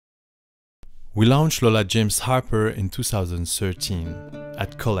We launched Lola James Harper in 2013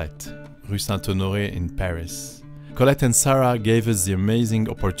 at Colette, Rue Saint-Honoré in Paris. Colette and Sarah gave us the amazing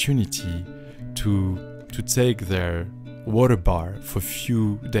opportunity to take their water bar for a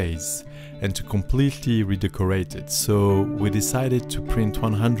few days and to completely redecorate it. So we decided to print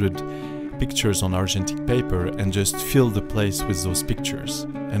 100 pictures on argentic paper and just fill the place with those pictures.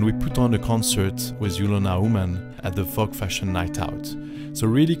 And we put on a concert with Yulona Uman at the Vogue Fashion Night Out. So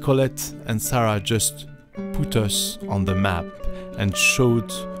really Colette and Sarah just put us on the map and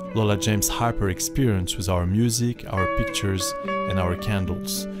showed Lola James Harper experience with our music, our pictures and our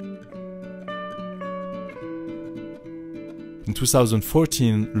candles. In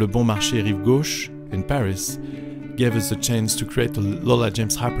 2014, Le Bonmarché Rive Gauche in Paris gave us the chance to create a Lola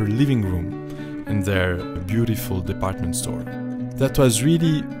James Harper living room in their beautiful department store. That was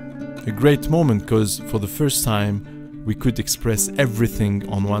really a great moment because for the first time we could express everything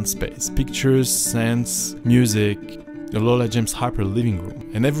on one space. Pictures, scents, music, the Lola James Harper living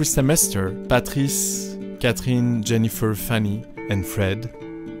room. And every semester, Patrice, Catherine, Jennifer, Fanny and Fred,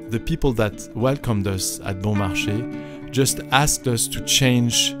 the people that welcomed us at Bonmarché, just asked us to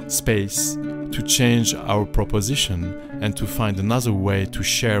change space, to change our proposition and to find another way to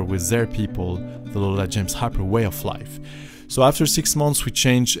share with their people the Lola James Harper way of life. So after 6 months we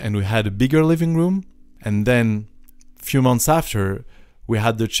changed and we had a bigger living room, and then a few months after we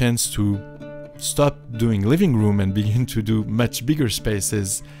had the chance to stop doing living room and begin to do much bigger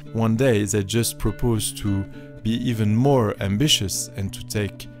spaces. One day they just proposed to be even more ambitious and to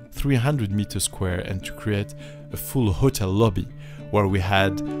take 300 meters square and to create a full hotel lobby where we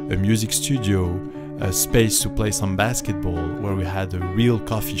had a music studio, a space to play some basketball, where we had real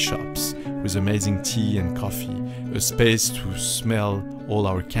coffee shops with amazing tea and coffee, a space to smell all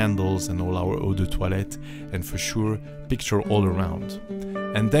our candles and all our eau de toilette, and for sure picture all around.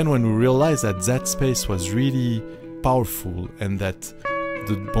 And then when we realized that that space was really powerful and that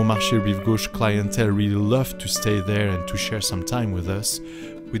the Bonmarché Rive Gauche clientele really loved to stay there and to share some time with us,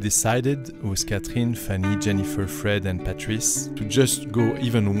 we decided with Catherine, Fanny, Jennifer, Fred and Patrice to just go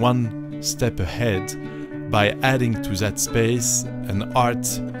even one step ahead by adding to that space an art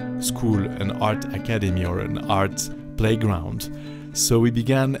school, an art academy or an art playground. So we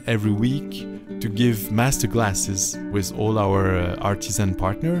began every week to give master classes with all our artisan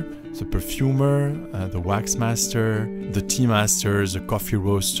partners, the perfumer, the wax master, the tea masters, the coffee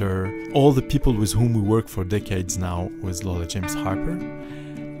roaster, all the people with whom we work for decades now with Lola James Harper.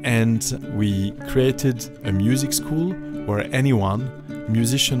 And we created a music school where anyone,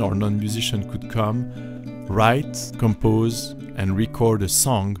 musician or non-musician, could come, write, compose and record a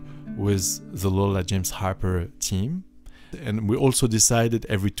song with the Lola James Harper team. And we also decided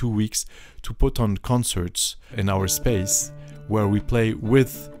every 2 weeks to put on concerts in our space where we play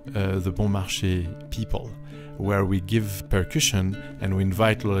with the Bonmarché people, where we give percussion and we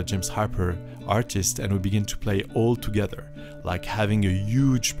invite Lola James Harper artists and we begin to play all together, like having a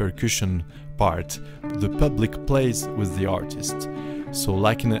huge percussion part. The public plays with the artist. So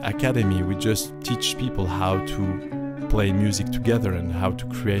like in an academy, we just teach people how to play music together and how to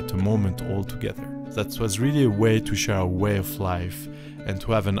create a moment all together. That was really a way to share our way of life and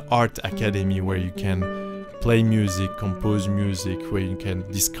to have an art academy where you can play music, compose music, where you can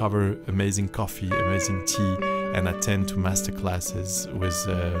discover amazing coffee, amazing tea and attend to master classes with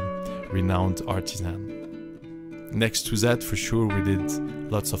renowned artisans. Next to that, for sure, we did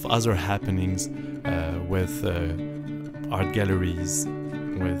lots of other happenings with art galleries,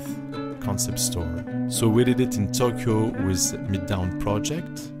 with concept store. So we did it in Tokyo with MIDTOWN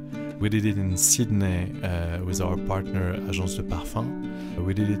project. We did it in Sydney with our partner AGENCE de PARFUM.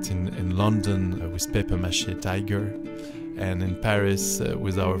 We did it in London with Paper Mache Tiger, and in Paris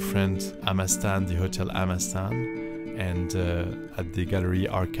with our friend AMASTAN, the Hotel AMASTAN, and at the Gallery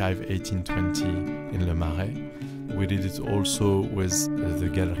Archive 1820 in Le Marais. We did it also with the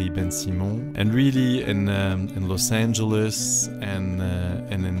Galerie Ben Simon, and really in Los Angeles and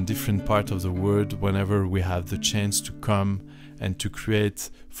in different parts of the world whenever we have the chance to come and to create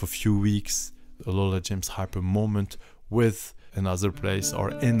for a few weeks a Lola James Harper moment with another place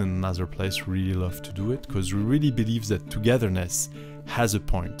or in another place. We really love to do it because we really believe that togetherness has a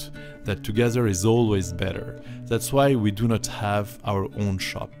point, that together is always better. That's why we do not have our own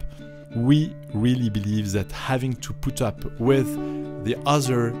shop. We really believe that having to put up with the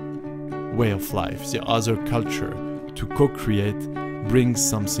other way of life, the other culture, to co-create brings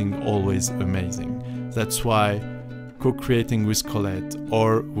something always amazing. That's why co-creating with Colette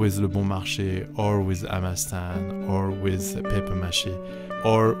or with Le Bonmarché or with AMASTAN or with Paper Mache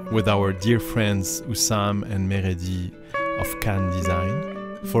or with our dear friends Oussam and Meredi of KANN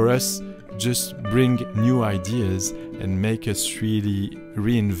Design, for us just bring new ideas and make us really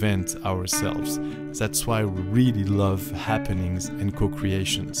reinvent ourselves. That's why we really love happenings and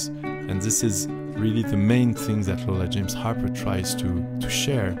co-creations. And this is really the main thing that Lola James Harper tries to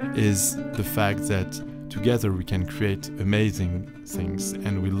share, is the fact that together we can create amazing things.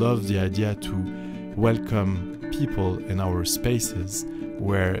 And we love the idea to welcome people in our spaces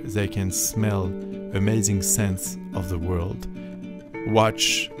where they can smell amazing scents of the world,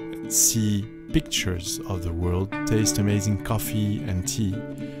 watch, see pictures of the world, taste amazing coffee and tea,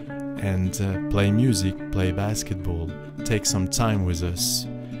 and play music, play basketball, take some time with us,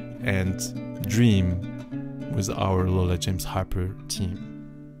 and dream with our Lola James Harper team.